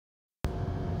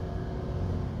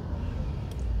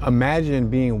Imagine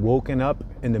being woken up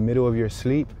in the middle of your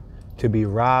sleep to be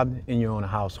robbed in your own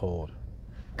household.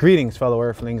 Greetings, fellow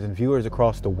Earthlings and viewers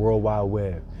across the World Wide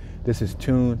Web. This is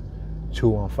Tune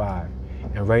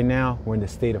 215, and right now we're in the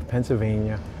state of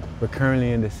Pennsylvania. We're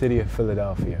currently in the city of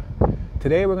Philadelphia.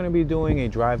 Today we're going to be doing a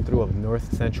drive-through of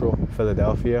North Central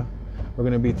Philadelphia. We're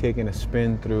going to be taking a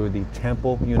spin through the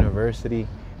Temple University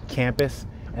campus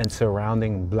and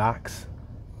surrounding blocks.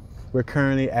 We're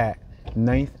currently at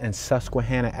 9th and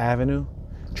Susquehanna Avenue,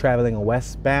 traveling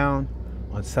westbound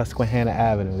on Susquehanna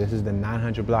Avenue. This is the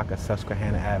 900 block of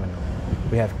Susquehanna Avenue.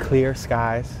 We have clear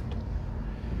skies.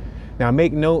 Now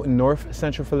make note, North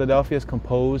Central Philadelphia is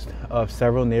composed of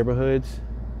several neighborhoods.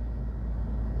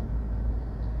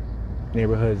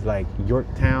 Neighborhoods like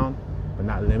Yorktown, but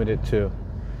not limited to.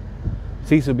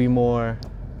 Cecil B. Moore,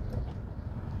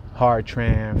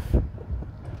 Hartranft,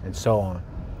 and so on.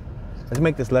 Let's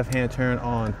make this left-hand turn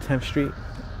on 10th Street.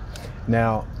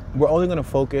 Now, we're only going to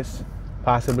focus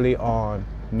possibly on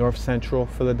North Central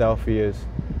Philadelphia's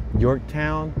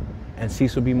Yorktown and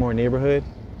Cecil B. Moore neighborhood.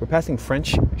 We're passing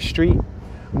French Street.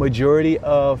 Majority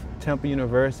of Temple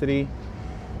University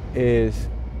is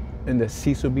in the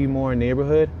Cecil B. Moore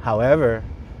neighborhood. However,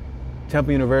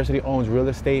 Temple University owns real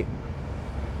estate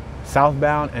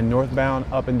southbound and northbound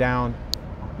up and down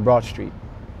Broad Street.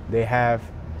 They have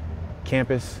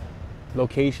campus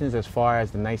locations as far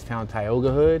as the Nicetown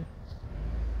Tioga Hood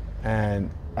and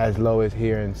as low as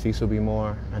here in Cecil B.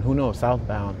 Moore, and who knows,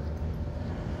 southbound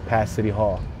past City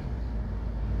Hall.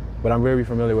 But I'm very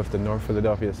familiar with the North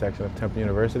Philadelphia section of Temple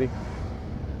University.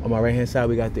 On my right hand side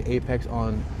we got the Apex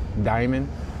on Diamond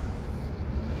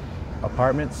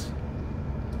apartments.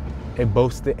 It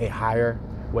boasted a higher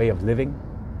way of living.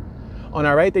 On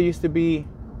our right there used to be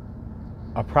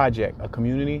a project, a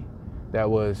community that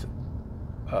was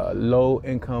low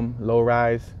income, low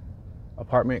rise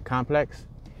apartment complex,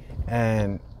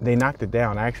 and they knocked it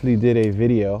down. I actually did a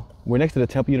video. We're next to the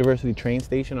Temple University train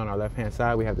station. On our left hand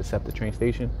side we have the SEPTA train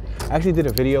station. I actually did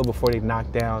a video before they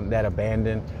knocked down that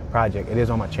abandoned project. It is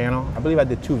on my channel. I believe I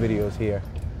did 2 videos here.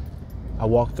 I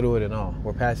walked through it and all.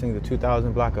 We're passing the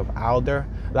 2000 block of Alder.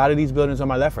 A lot of these buildings on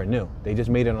my left are new. They just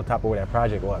made it on top of where that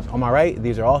project was. On my right,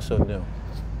 these are also new.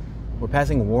 We're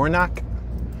passing Warnock.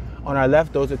 On our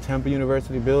left, those are Temple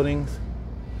University buildings.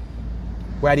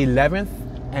 We're at 11th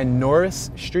and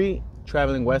Norris Street,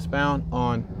 traveling westbound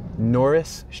on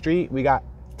Norris Street. We got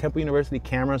Temple University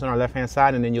cameras on our left-hand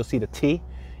side, and then you'll see the T.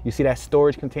 You see that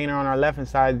storage container on our left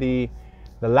inside the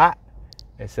lot?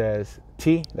 It says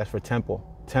T, that's for Temple.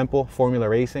 Temple Formula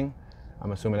Racing.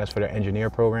 I'm assuming that's for their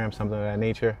engineer program, something of that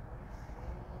nature.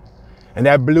 And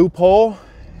that blue pole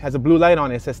has a blue light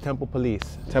on it. It says Temple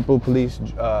Police. Temple Police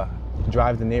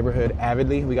drive the neighborhood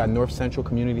avidly. We got North Central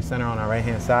Community Center on our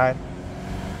right-hand side.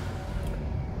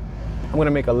 I'm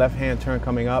gonna make a left-hand turn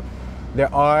coming up.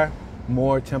 There are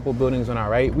more Temple buildings on our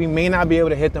right. We may not be able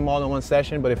to hit them all in one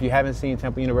session, but if you haven't seen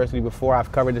Temple University before,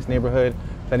 I've covered this neighborhood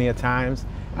plenty of times.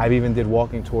 I've even did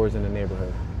walking tours in the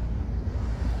neighborhood.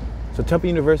 So Temple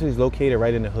University is located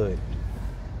right in the hood.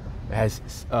 It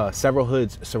has several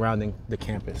hoods surrounding the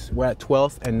campus. We're at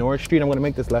 12th and North Street. I'm gonna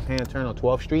make this left-hand turn on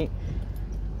 12th Street.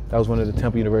 That was one of the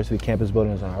Temple University campus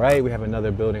buildings on our right. We have another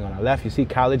building on our left. You see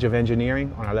College of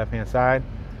Engineering on our left-hand side.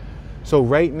 So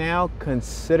right now,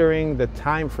 considering the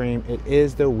time frame, it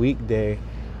is the weekday,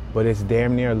 but it's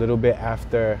damn near a little bit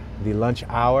after the lunch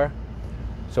hour.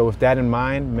 So with that in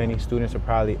mind, many students are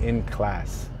probably in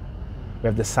class. We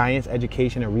have the Science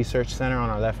Education and Research Center on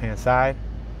our left-hand side.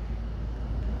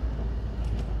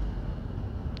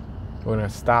 We're gonna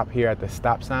stop here at the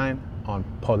stop sign on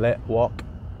Paulette Walk.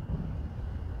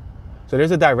 So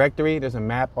there's a directory, there's a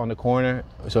map on the corner.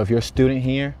 So if you're a student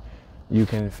here, you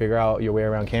can figure out your way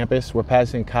around campus. We're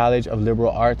passing College of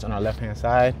Liberal Arts on our left-hand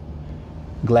side,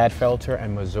 Gladfelter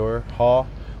and Mazur Hall.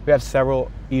 We have several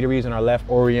eateries on our left,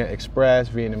 Orient Express,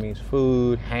 Vietnamese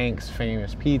food, Hank's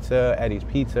Famous Pizza, Eddie's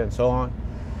Pizza, and so on.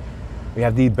 We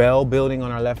have the Bell building on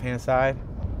our left-hand side.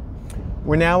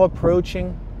 We're now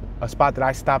approaching a spot that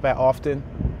I stop at often,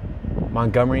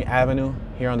 Montgomery Avenue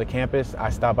here on the campus. I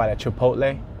stop by that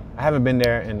Chipotle. I haven't been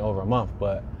there in over a month,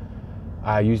 but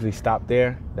I usually stop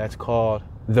there. That's called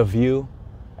The View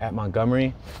at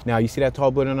Montgomery. Now you see that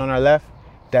tall building on our left?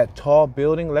 That tall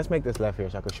building, let's make this left here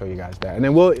so I can show you guys that. And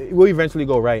then we'll eventually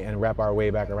go right and wrap our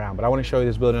way back around. But I want to show you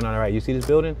this building on our right. You see this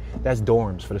building? That's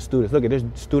dorms for the students. Look, there's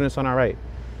students on our right.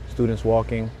 Students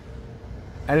walking.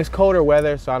 And it's colder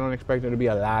weather, so I don't expect there to be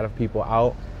a lot of people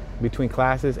out. Between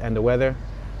classes and the weather,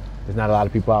 there's not a lot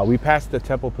of people out. We passed the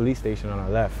Temple Police Station on our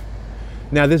left.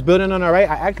 Now this building on our right,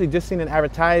 I actually just seen an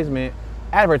advertisement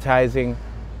advertising,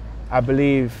 I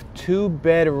believe, 2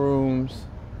 bedrooms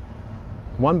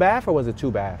 1 bath or was it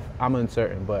 2 bath? I'm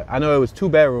uncertain, but I know it was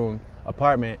 2-bedroom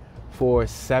apartment for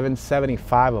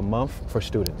 $775 a month for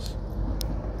students.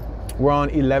 We're on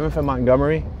 11th and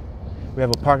Montgomery. We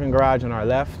have a parking garage on our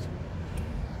left.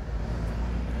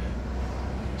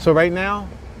 So right now,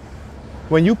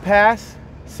 when you pass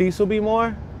Cecil B.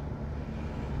 Moore,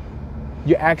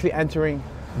 you're actually entering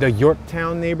the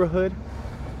Yorktown neighborhood.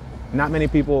 Not many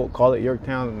people call it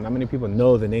Yorktown. Not many people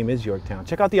know the name is Yorktown.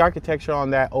 Check out the architecture on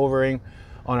that O-ring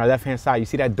on our left-hand side. You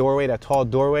see that doorway, that tall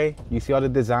doorway? You see all the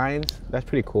designs? That's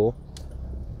pretty cool.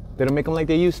 They don't make them like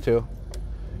they used to.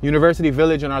 University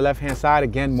Village on our left-hand side.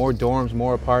 Again, more dorms,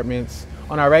 more apartments.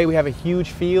 On our right, we have a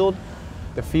huge field.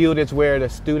 The field is where the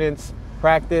students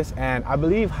practice, and I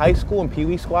believe high school and Pee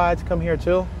Wee squads come here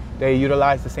too. They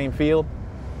utilize the same field.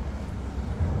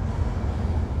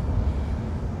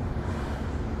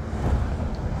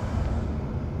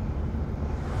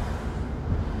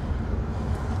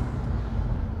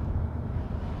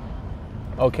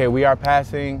 Okay, we are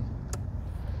passing.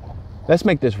 Let's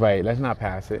make this right. Let's not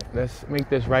pass it. Let's make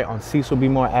this right on Cecil B.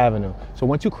 Moore Avenue. So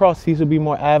once you cross Cecil B.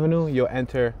 Moore Avenue, you'll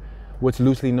enter what's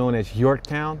loosely known as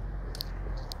Yorktown.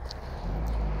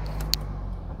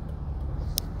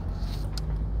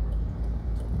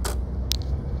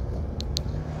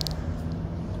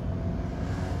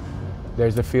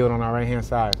 There's the field on our right-hand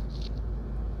side.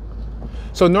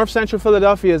 So North Central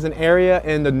Philadelphia is an area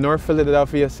in the North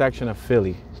Philadelphia section of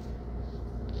Philly.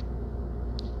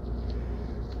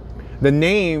 The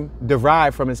name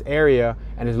derived from its area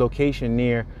and its location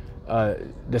near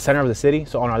the center of the city.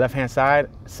 So on our left-hand side,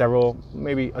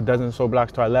 maybe a dozen or so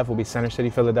blocks to our left will be Center City,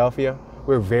 Philadelphia.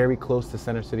 We're very close to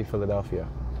Center City, Philadelphia.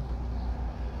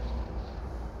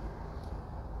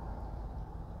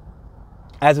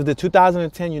 As of the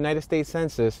 2010 United States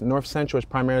Census, North Central is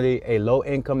primarily a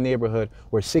low-income neighborhood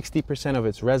where 60% of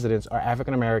its residents are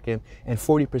African American and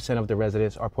 40% of the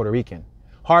residents are Puerto Rican.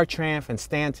 Hartranft and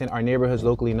Stanton are neighborhoods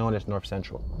locally known as North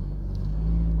Central.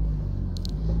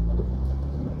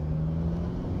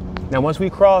 Now, once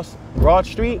we cross Broad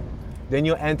Street, then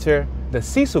you'll enter the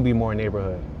Cecil B. Moore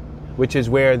neighborhood, which is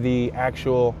where the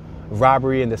actual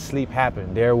robbery and the sleep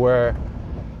happened. There were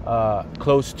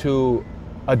close to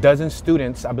a dozen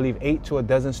students, I believe 8 to a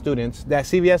dozen students. That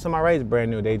CVS on my right is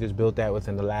brand new. They just built that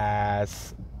within the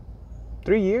last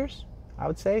 3 years, I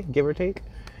would say, give or take.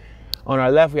 On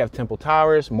our left, we have Temple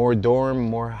Towers, more dorm,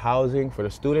 more housing for the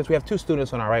students. We have 2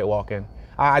 students on our right walking.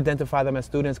 I identify them as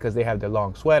students because they have their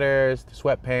long sweaters, the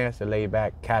sweatpants, their laid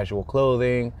back casual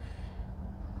clothing.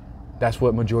 That's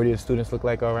what majority of students look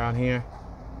like around here.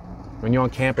 When you're on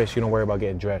campus, you don't worry about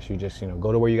getting dressed. You just,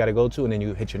 go to where you got to go to, and then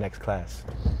you hit your next class.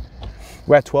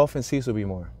 We're at 12th and Cecil B.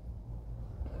 Moore.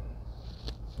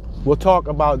 We'll talk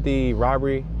about the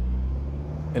robbery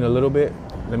in a little bit.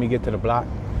 Let me get to the block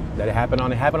that it happened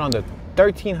on. It happened on the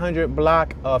 1300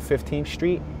 block of 15th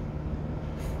Street.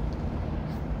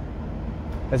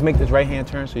 Let's make this right-hand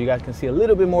turn so you guys can see a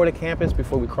little bit more of the campus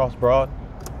before we cross Broad.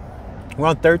 We're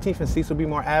on 13th and Cecil B.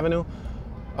 Moore Avenue.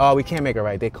 We can't make it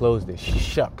right. They closed it.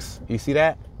 Shucks. You see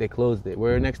that? They closed it.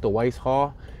 We're next to Weiss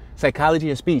Hall. Psychology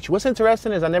and Speech. What's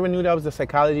interesting is I never knew that was the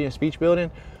Psychology and Speech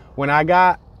building. When I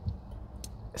got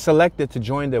selected to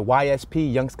join the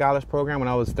YSP Young Scholars Program when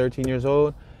I was 13 years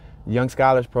old, Young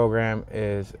Scholars Program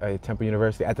is a Temple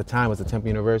University. At the time, it was a Temple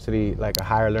University, like a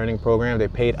higher learning program. They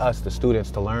paid us, the students,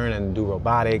 to learn and do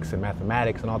robotics and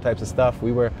mathematics and all types of stuff.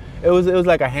 It was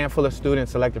like a handful of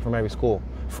students selected from every school,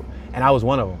 and I was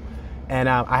one of them. And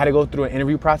I had to go through an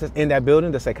interview process in that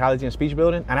building, the Psychology and Speech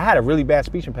building. And I had a really bad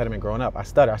speech impediment growing up. I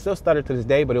stutter. I still stutter to this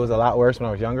day, but it was a lot worse when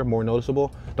I was younger, more noticeable.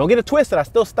 Don't get it twisted. I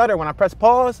still stutter. When I press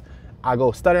pause, I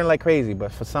go stuttering like crazy.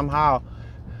 But for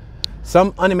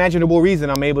some unimaginable reason,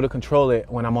 I'm able to control it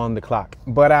when I'm on the clock.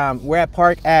 But we're at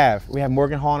Park Ave. We have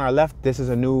Morgan Hall on our left. This is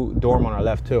a new dorm on our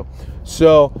left too.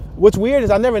 So what's weird is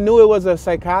I never knew it was a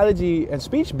Psychology and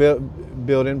Speech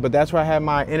building, but that's where I had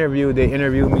my interview. They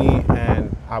interviewed me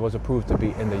and I was approved to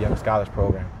be in the Young Scholars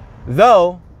Program.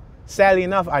 Though, sadly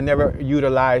enough, I never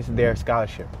utilized their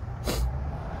scholarship.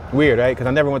 Weird, right? Because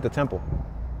I never went to Temple.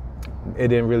 It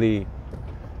didn't really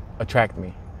attract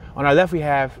me. On our left, we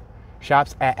have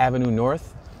Shops at Avenue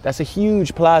North. That's a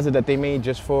huge plaza that they made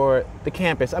just for the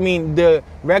campus. I mean, the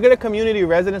regular community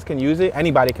residents can use it.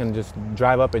 Anybody can just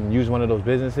drive up and use one of those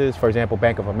businesses. For example,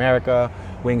 Bank of America,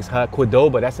 Wings Hut,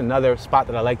 Qdoba. That's another spot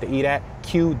that I like to eat at.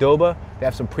 Qdoba. They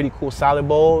have some pretty cool salad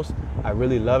bowls. I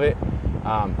really love it.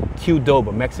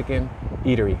 Qdoba, Mexican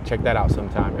eatery. Check that out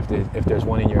sometime if there's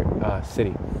one in your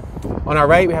city. On our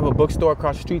right, we have a bookstore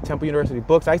across the street, Temple University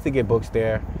Books. I used to get books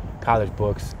there, college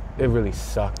books. It really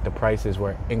sucked. The prices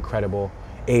were incredible.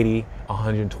 $80,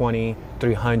 $120,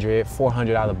 $300,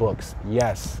 $400 books.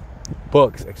 Yes,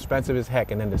 books, expensive as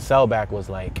heck. And then the sellback was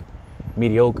like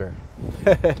mediocre.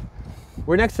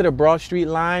 We're next to the Broad Street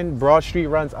line. Broad Street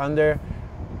runs under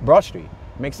Broad Street.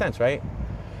 Makes sense, right?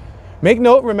 Make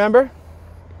note, remember,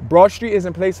 Broad Street is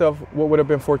in place of what would have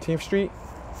been 14th Street.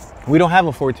 We don't have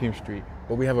a 14th Street,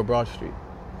 but we have a Broad Street.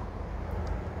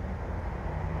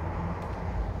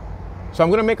 So I'm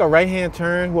gonna make a right-hand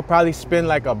turn. We'll probably spin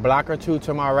like a block or two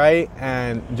to my right,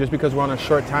 and just because we're on a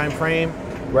short time frame,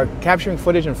 we're capturing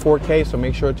footage in 4K, so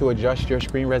make sure to adjust your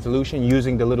screen resolution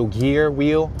using the little gear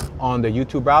wheel on the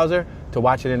YouTube browser to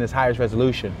watch it in its highest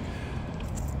resolution.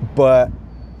 But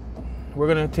we're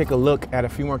gonna take a look at a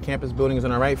few more campus buildings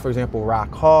on our right. For example,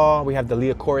 Rock Hall. We have the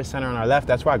Leah Chorus Center on our left.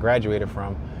 That's where I graduated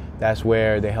from. That's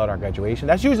where they held our graduation.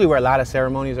 That's usually where a lot of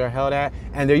ceremonies are held at.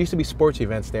 And there used to be sports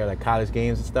events there, like college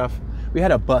games and stuff. We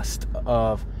had a bust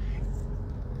of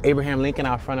Abraham Lincoln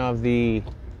out front of the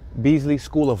Beasley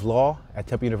School of Law at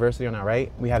Temple University on our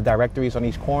right. We have directories on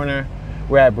each corner.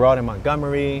 We're at Broad and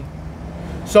Montgomery.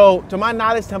 So to my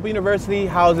knowledge, Temple University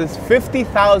houses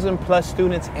 50,000 plus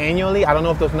students annually. I don't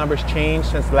know if those numbers changed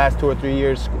since the last 2 or 3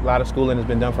 years. A lot of schooling has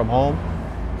been done from home.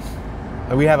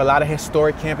 And we have a lot of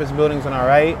historic campus buildings on our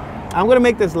right. I'm gonna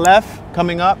make this left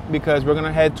coming up because we're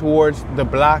gonna head towards the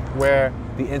block where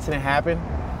the incident happened.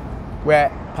 We're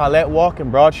at Paulette Walk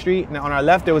and Broad Street. Now on our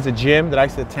left, there was a gym that I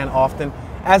used to attend often.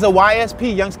 As a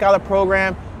YSP, Young Scholar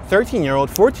Program, 13-year-old,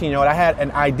 14-year-old, I had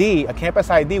an ID, a campus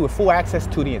ID with full access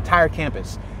to the entire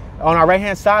campus. On our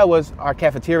right-hand side was our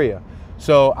cafeteria.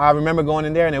 So I remember going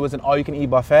in there and it was an all-you-can-eat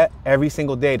buffet. Every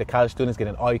single day, the college students get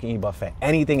an all-you-can-eat buffet.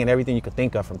 Anything and everything you could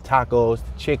think of, from tacos,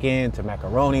 to chicken, to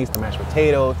macaronis, to mashed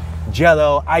potatoes,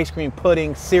 jello, ice cream,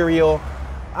 pudding, cereal.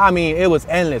 I mean, it was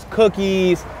endless.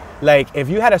 Cookies. Like, if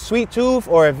you had a sweet tooth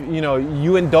or if,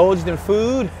 you indulged in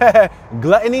food,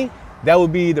 gluttony, that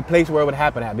would be the place where it would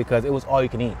happen at because it was all you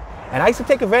can eat. And I used to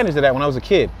take advantage of that when I was a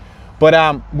kid. But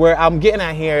where I'm getting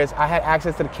at here is I had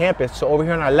access to the campus. So over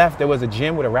here on our left, there was a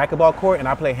gym with a racquetball court and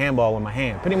I play handball with my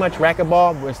hand. Pretty much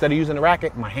racquetball, but instead of using the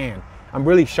racket, my hand. I'm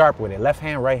really sharp with it, left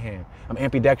hand, right hand. I'm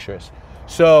ambidextrous.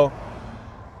 So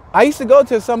I used to go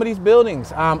to some of these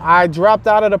buildings. I dropped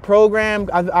out of the program,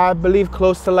 I believe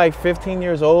close to like 15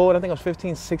 years old. I think I was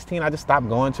 15, 16. I just stopped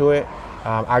going to it.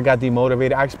 I got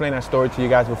demotivated. I explained that story to you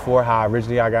guys before, how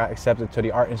originally I got accepted to the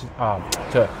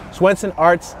to Swenson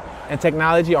Arts and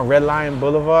Technology on Red Lion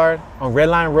Boulevard, on Red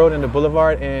Lion Road and the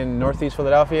Boulevard in Northeast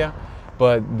Philadelphia.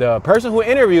 But the person who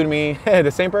interviewed me, the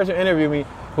same person who interviewed me,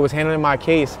 who was handling my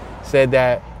case, said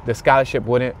that the scholarship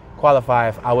wouldn't qualify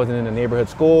if I wasn't in a neighborhood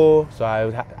school. So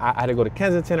I had to go to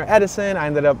Kensington or Edison. I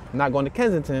ended up not going to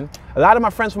Kensington. A lot of my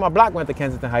friends from my block went to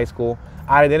Kensington High School.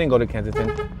 I didn't go to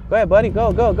Kensington. Go ahead, buddy,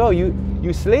 go, go, go.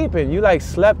 You sleeping. You like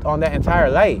slept on that entire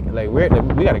light. Like we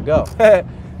gotta go.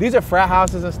 These are frat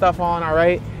houses and stuff on, all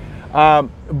right?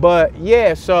 But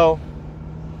yeah, so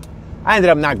I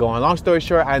ended up not going. Long story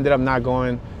short, I ended up not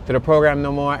going to the program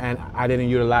no more, and I didn't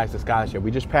utilize the scholarship.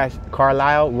 We just passed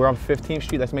Carlisle. We're on 15th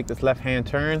Street. Let's make this left-hand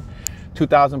turn.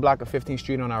 2000 block of 15th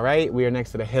Street on our right. We are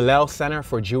next to the Hillel Center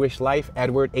for Jewish Life,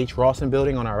 Edward H. Rawson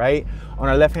building on our right. On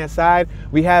our left-hand side,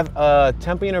 we have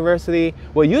Temple University,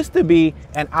 what used to be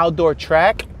an outdoor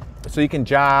track, so you can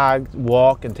jog,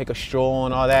 walk, and take a stroll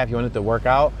and all that if you wanted to work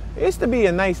out. It used to be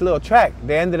a nice little track.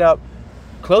 They ended up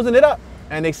closing it up,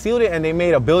 and they sealed it, and they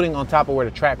made a building on top of where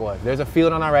the track was. There's a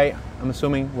field on our right, I'm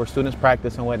assuming, where students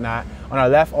practice and whatnot. On our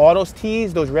left, all those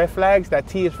T's, those red flags, that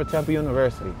T is for Temple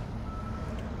University.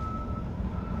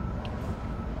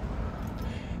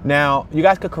 Now, you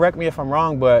guys could correct me if I'm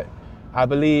wrong, but I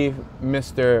believe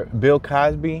Mr. Bill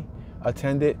Cosby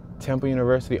attended Temple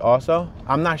University also.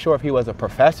 I'm not sure if he was a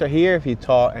professor here, if he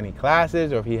taught any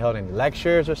classes, or if he held any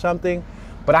lectures or something,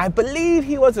 but I believe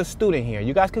he was a student here.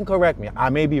 You guys can correct me. I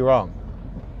may be wrong.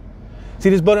 See,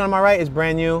 this building on my right is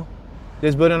brand new.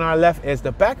 This building on our left is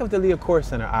the back of the Leah Chorus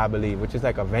Center, I believe, which is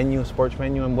like a venue, sports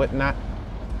venue and whatnot.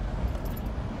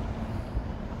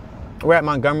 We're at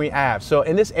Montgomery Ave. So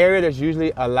in this area, there's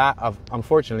usually a lot of,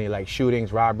 unfortunately, like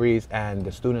shootings, robberies, and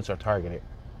the students are targeted.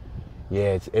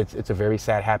 Yeah, it's a very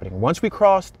sad happening. Once we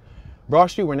crossed Broad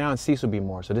Street, we're now in Cecil B.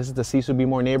 Moore. So this is the Cecil B.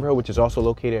 Moore neighborhood, which is also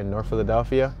located in North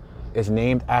Philadelphia. It's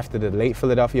named after the late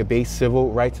Philadelphia-based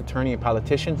civil rights attorney and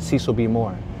politician, Cecil B.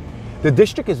 Moore. The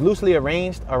district is loosely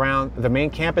arranged around the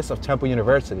main campus of Temple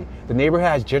University. The neighborhood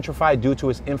has gentrified due to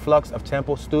its influx of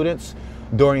Temple students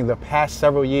during the past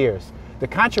several years. The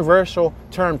controversial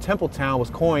term Templetown was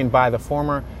coined by the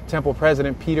former Temple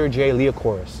president, Peter J.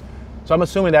 Leocoris. So I'm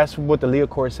assuming that's what the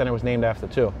Leocoris Center was named after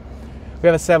too. We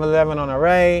have a 7-Eleven on our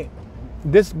right.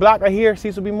 This block right here,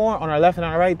 Cecil B. Moore, on our left and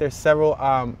on our right, there's several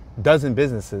dozen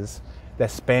businesses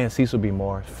that span Cecil B.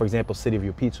 Moore. For example, City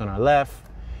View Pizza on our left,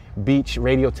 Beach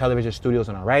Radio Television Studios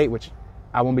on our right, which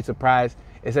I won't be surprised.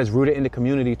 It says rooted in the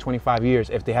community 25 years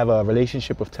if they have a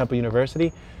relationship with Temple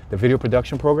University, the video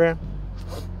production program.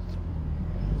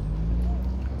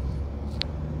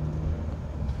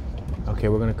 Okay,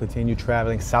 we're gonna continue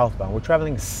traveling southbound. We're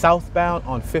traveling southbound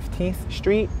on 15th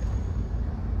Street.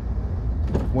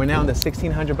 We're now in the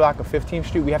 1600 block of 15th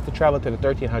Street. We have to travel to the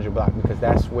 1300 block because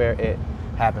that's where it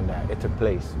happened at. It took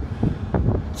place.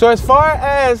 So as far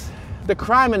as the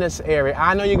crime in this area,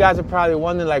 I know you guys are probably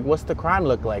wondering, like, what's the crime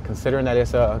look like, considering that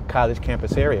it's a college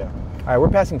campus area. All right, we're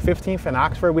passing 15th and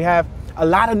Oxford. We have a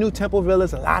lot of new Temple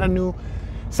villas,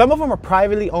 some of them are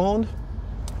privately owned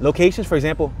locations. For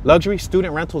example, luxury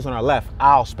student rentals on our left,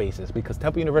 owl spaces, because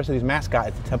Temple University's mascot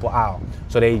is the Temple Owl.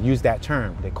 So they use that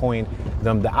term. They coined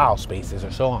them the owl spaces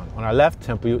or so on. On our left,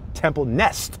 Temple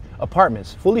Nest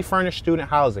apartments, fully furnished student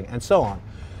housing, and so on.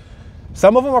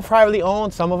 Some of them are privately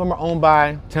owned, some of them are owned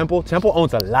by Temple. Temple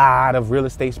owns a lot of real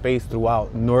estate space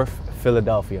throughout North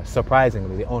Philadelphia.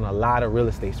 Surprisingly, they own a lot of real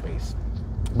estate space.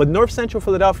 But North Central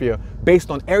Philadelphia,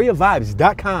 based on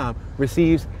areavibes.com,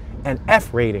 receives an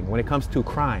F rating when it comes to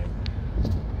crime.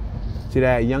 See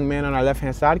that young man on our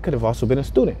left-hand side could have also been a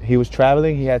student. He was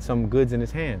traveling, he had some goods in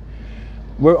his hand.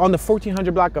 We're on the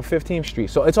 1400 block of 15th Street.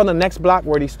 So it's on the next block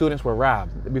where these students were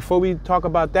robbed. Before we talk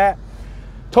about that,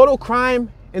 total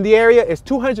crime in the area is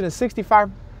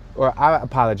 263%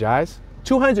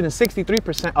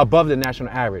 above the national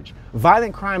average.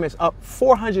 Violent crime is up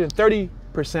 430%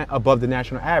 above the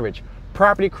national average.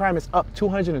 Property crime is up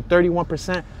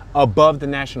 231% above the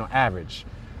national average.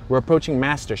 We're approaching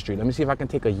Master Street. Let me see if I can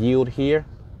take a yield here.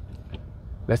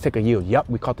 Let's take a yield. Yep,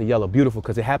 we caught the yellow. Beautiful,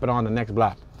 because it happened on the next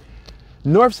block.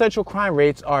 North Central crime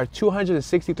rates are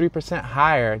 263%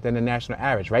 higher than the national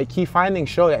average, right? Key findings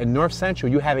show that in North Central,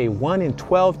 you have a 1 in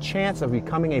 12 chance of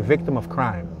becoming a victim of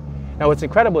crime. Now, what's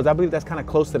incredible is I believe that's kind of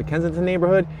close to the Kensington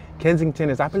neighborhood. Kensington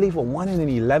is, I believe, a 1 in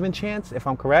 11 chance, if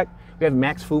I'm correct. We have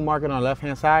Max Food Market on the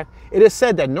left-hand side. It is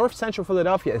said that North Central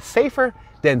Philadelphia is safer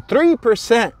than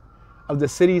 3% of the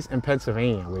cities in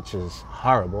Pennsylvania, which is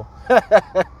horrible.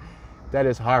 That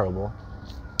is horrible.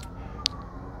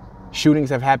 Shootings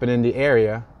have happened in the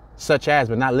area, such as,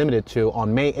 but not limited to,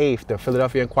 on May 8th, the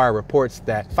Philadelphia Inquirer reports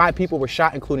that 5 people were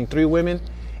shot, including 3 women,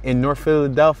 in North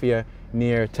Philadelphia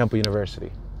near Temple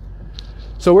University.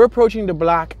 So we're approaching the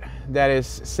block that is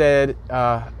said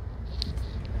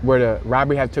where the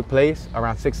robbery had took place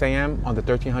around 6 a.m. on the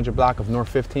 1300 block of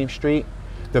North 15th Street.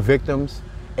 The victims,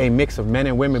 a mix of men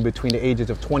and women between the ages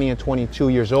of 20 and 22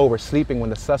 years old, were sleeping when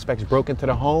the suspects broke into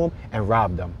the home and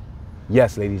robbed them.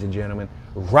 Yes, ladies and gentlemen,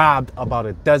 robbed about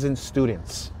a dozen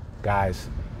students, guys.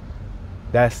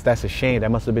 That's a shame.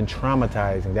 That must have been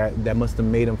traumatizing. That must have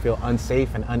made them feel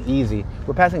unsafe and uneasy.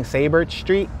 We're passing Sabert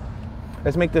Street.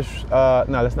 Let's make this, no,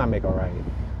 let's not make a right.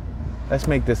 Let's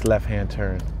make this left-hand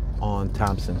turn on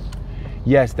Thompson.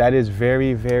 Yes, that is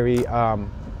very, very,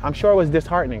 I'm sure it was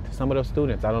disheartening to some of those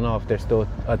students. I don't know if they're still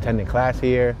attending class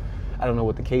here. I don't know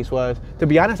what the case was. To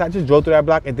be honest, I just drove through that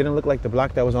block. It didn't look like the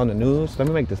block that was on the news. Let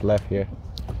me make this left here,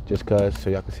 just cause,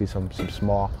 so y'all can see some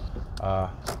small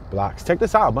blocks. Check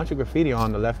this out, a bunch of graffiti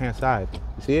on the left-hand side.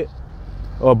 You see it?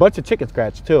 Oh, a bunch of chicken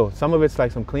scratch too. Some of it's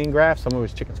like some clean grass, some of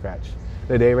it's chicken scratch.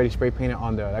 They already spray painted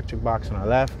on the electric box on our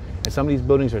left. And some of these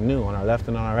buildings are new on our left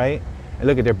and on our right. And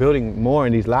look at, they're building more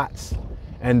in these lots.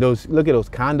 And those, look at those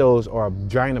condos or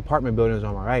giant apartment buildings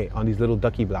on my right, on these little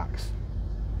ducky blocks.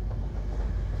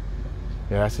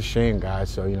 Yeah, that's a shame, guys.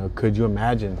 So, you know, could you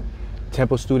imagine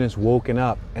Temple students woken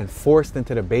up and forced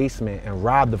into the basement and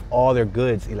robbed of all their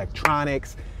goods,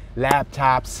 electronics,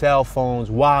 laptops, cell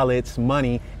phones, wallets,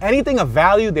 money, anything of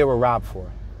value they were robbed for.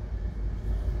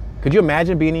 Could you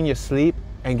imagine being in your sleep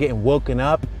and getting woken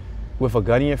up with a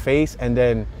gun in your face, and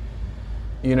then,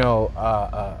 you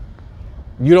know,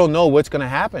 you don't know what's gonna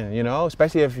happen, you know,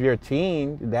 especially if you're a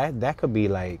teen. That could be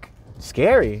like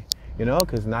scary, you know,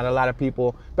 because not a lot of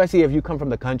people, especially if you come from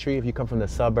the country, if you come from the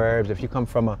suburbs, if you come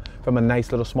from a nice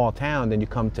little small town, then you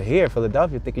come to here,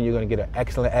 Philadelphia, thinking you're gonna get an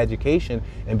excellent education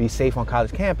and be safe on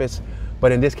college campus.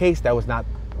 But in this case, that was not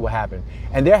what happened.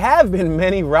 And there have been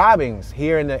many robbings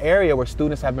here in the area where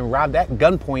students have been robbed at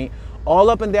gunpoint, all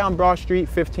up and down Broad Street,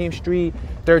 15th Street,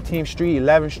 13th Street,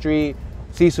 11th Street,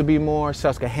 Cecil B. Moore,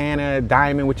 Susquehanna,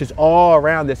 Diamond, which is all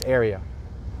around this area.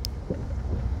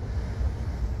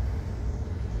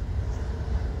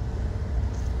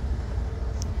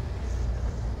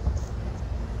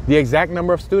 The exact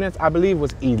number of students, I believe,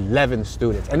 was 11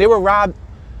 students. And they were robbed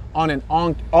on an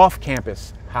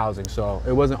off-campus housing. So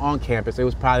it wasn't on campus. It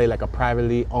was probably like a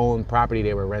privately owned property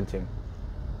they were renting.